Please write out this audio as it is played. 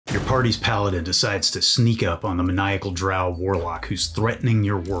party's paladin decides to sneak up on the maniacal drow warlock who's threatening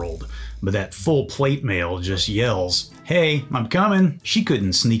your world, but that full plate mail just yells, "Hey, I'm coming!" She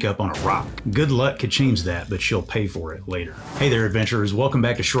couldn't sneak up on a rock. Good luck could change that, but she'll pay for it later. Hey there, adventurers. Welcome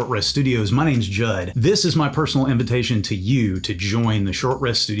back to Short Rest Studios. My name's Judd. This is my personal invitation to you to join the Short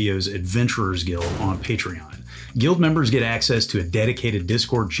Rest Studios Adventurers Guild on Patreon. Guild members get access to a dedicated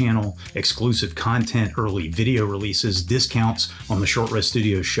Discord channel, exclusive content, early video releases, discounts on the Short Rest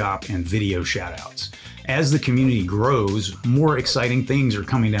Studios shop, and video shoutouts. As the community grows, more exciting things are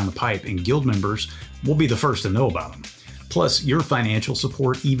coming down the pipe, and guild members will be the first to know about them. Plus, your financial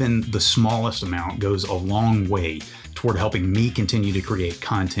support, even the smallest amount, goes a long way toward helping me continue to create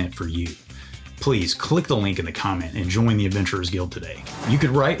content for you. Please click the link in the comment and join the Adventurers Guild today. You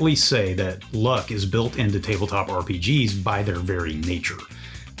could rightly say that luck is built into tabletop RPGs by their very nature.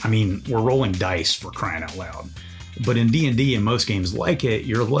 I mean, we're rolling dice, for crying out loud. But in D&D and most games like it,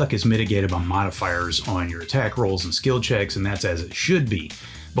 your luck is mitigated by modifiers on your attack rolls and skill checks, and that's as it should be.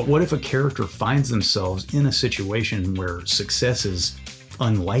 But what if a character finds themselves in a situation where success is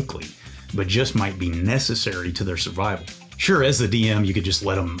unlikely, but just might be necessary to their survival? Sure, as the DM, you could just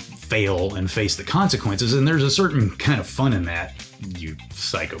let them fail and face the consequences, and there's a certain kind of fun in that, you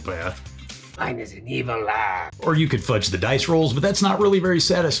psychopath. Mine is an evil laugh. Or you could fudge the dice rolls, but that's not really very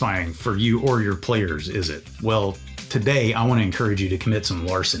satisfying for you or your players, is it? Well, today I want to encourage you to commit some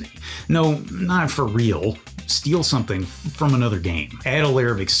larceny. No, not for real. Steal something from another game. Add a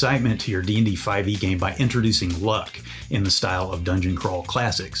layer of excitement to your D&D 5e game by introducing luck in the style of dungeon crawl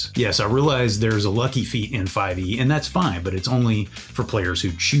classics. Yes, I realize there's a lucky feat in 5e, and that's fine, but it's only for players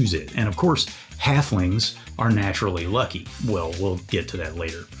who choose it. And of course, halflings are naturally lucky. Well, we'll get to that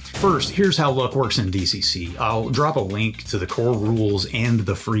later. First, here's how luck works in DCC. I'll drop a link to the core rules and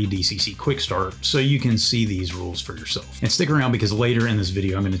the free DCC Quick Start so you can see these rules for yourself. And stick around because later in this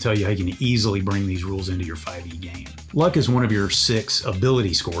video, I'm going to tell you how you can easily bring these rules into your 5e game. Luck is one of your 6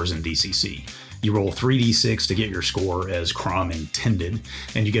 ability scores in DCC. You roll 3d6 to get your score as Crom intended,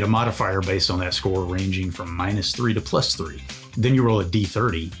 and you get a modifier based on that score ranging from -3 to +3. Then you roll a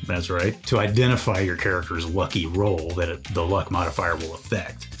d30, that's right, to identify your character's lucky roll that the luck modifier will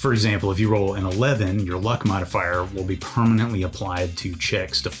affect. For example, if you roll an 11, your luck modifier will be permanently applied to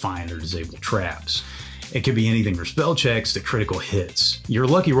checks to find or disable traps. It could be anything from spell checks to critical hits. Your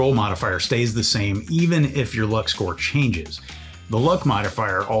lucky roll modifier stays the same even if your luck score changes. The luck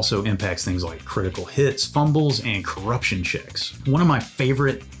modifier also impacts things like critical hits, fumbles, and corruption checks. One of my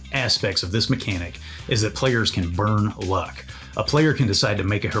favorite aspects of this mechanic is that players can burn luck. A player can decide to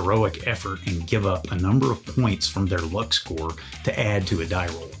make a heroic effort and give up a number of points from their luck score to add to a die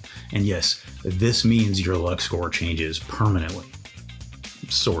roll. And yes, this means your luck score changes permanently.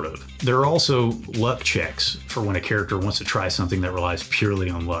 Sort of. There are also luck checks for when a character wants to try something that relies purely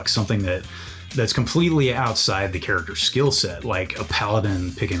on luck, something that's completely outside the character's skill set, like a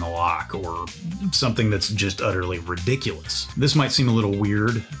paladin picking a lock, or something that's just utterly ridiculous. This might seem a little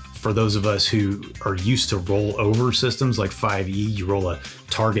weird for those of us who are used to roll over systems like 5e. You roll a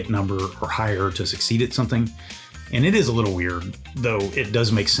target number or higher to succeed at something. And it is a little weird, though it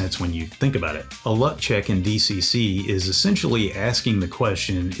does make sense when you think about it. A luck check in DCC is essentially asking the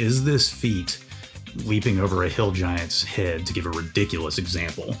question, is this feat, leaping over a hill giant's head to give a ridiculous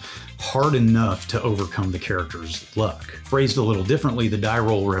example, hard enough to overcome the character's luck? Phrased a little differently, the die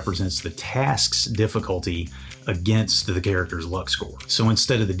roll represents the task's difficulty against the character's luck score. So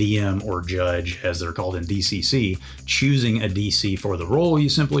instead of the DM or judge, as they're called in DCC, choosing a DC for the roll, you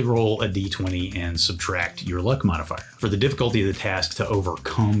simply roll a d20 and subtract your luck modifier. For the difficulty of the task to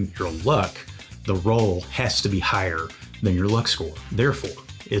overcome your luck, the roll has to be higher than your luck score. Therefore,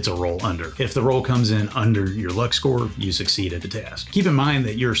 it's a roll under. If the roll comes in under your luck score, you succeed at the task. Keep in mind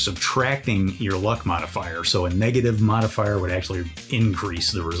that you're subtracting your luck modifier, so a negative modifier would actually increase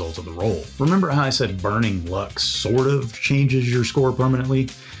the result of the roll. Remember how I said burning luck sort of changes your score permanently?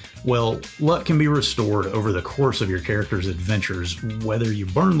 Well, luck can be restored over the course of your character's adventures, whether you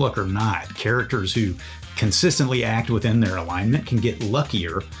burn luck or not. Characters who consistently act within their alignment can get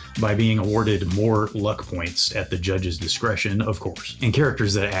luckier by being awarded more luck points at the judge's discretion, of course. And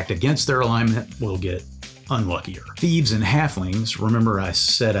characters that act against their alignment will get unluckier. Thieves and halflings, remember I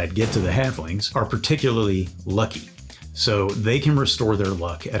said I'd get to the halflings, are particularly lucky. So they can restore their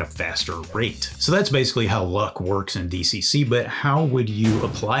luck at a faster rate. So that's basically how luck works in DCC, but how would you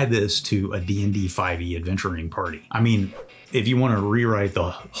apply this to a D&D 5e adventuring party? I mean, if you want to rewrite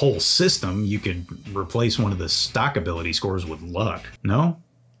the whole system, you could replace one of the stock ability scores with luck. No?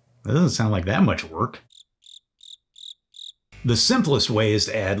 That doesn't sound like that much work. The simplest way is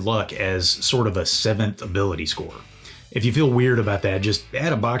to add luck as sort of a 7th ability score. If you feel weird about that, just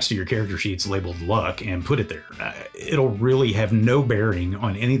add a box to your character sheets labeled luck and put it there. It'll really have no bearing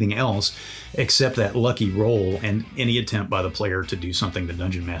on anything else except that lucky roll and any attempt by the player to do something the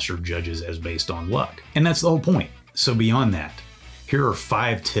Dungeon Master judges as based on luck. And that's the whole point. So beyond that, here are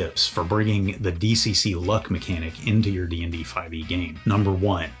 5 tips for bringing the DCC luck mechanic into your D&D 5e game. Number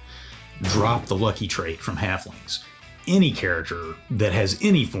 1, drop the lucky trait from halflings. Any character that has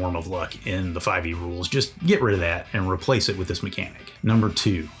any form of luck in the 5e rules, just get rid of that and replace it with this mechanic. Number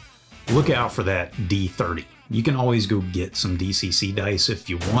 2, look out for that D30. You can always go get some DCC dice if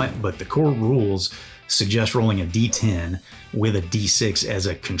you want, but the core rules suggest rolling a D10 with a D6 as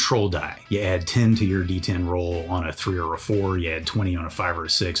a control die. You add 10 to your D10 roll on a 3 or a 4, you add 20 on a 5 or a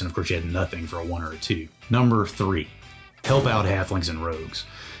 6, and of course you add nothing for a 1 or a 2. Number 3, help out halflings and rogues.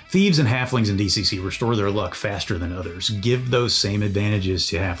 Thieves and halflings in DCC restore their luck faster than others. Give those same advantages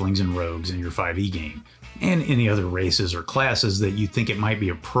to halflings and rogues in your 5e game, and any other races or classes that you think it might be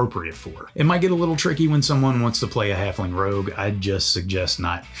appropriate for. It might get a little tricky when someone wants to play a halfling rogue. I'd just suggest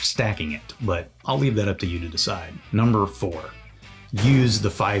not stacking it, but I'll leave that up to you to decide. Number 4, use the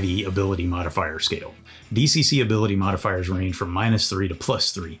 5e ability modifier scale. DCC ability modifiers range from -3 to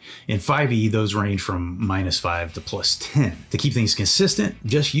 +3. In 5e, those range from -5 to +10. To keep things consistent,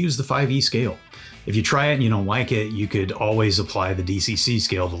 just use the 5e scale. If you try it and you don't like it, you could always apply the DCC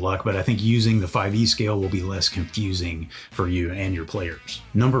scale to luck, but I think using the 5e scale will be less confusing for you and your players.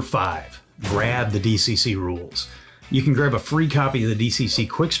 Number 5, grab the DCC rules. You can grab a free copy of the DCC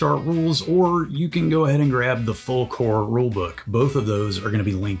Quick Start rules, or you can go ahead and grab the full core rulebook. Both of those are going to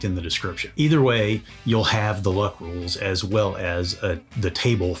be linked in the description. Either way, you'll have the luck rules as well as the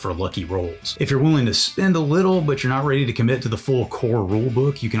table for lucky rolls. If you're willing to spend a little, but you're not ready to commit to the full core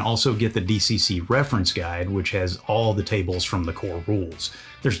rulebook, you can also get the DCC reference guide, which has all the tables from the core rules.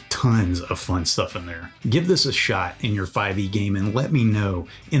 There's tons of fun stuff in there. Give this a shot in your 5e game and let me know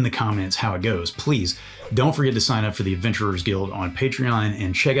in the comments how it goes. Please don't forget to sign up for the Adventurers Guild on Patreon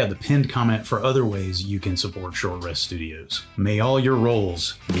and check out the pinned comment for other ways you can support Short Rest Studios. May all your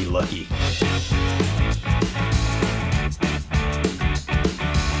rolls be lucky.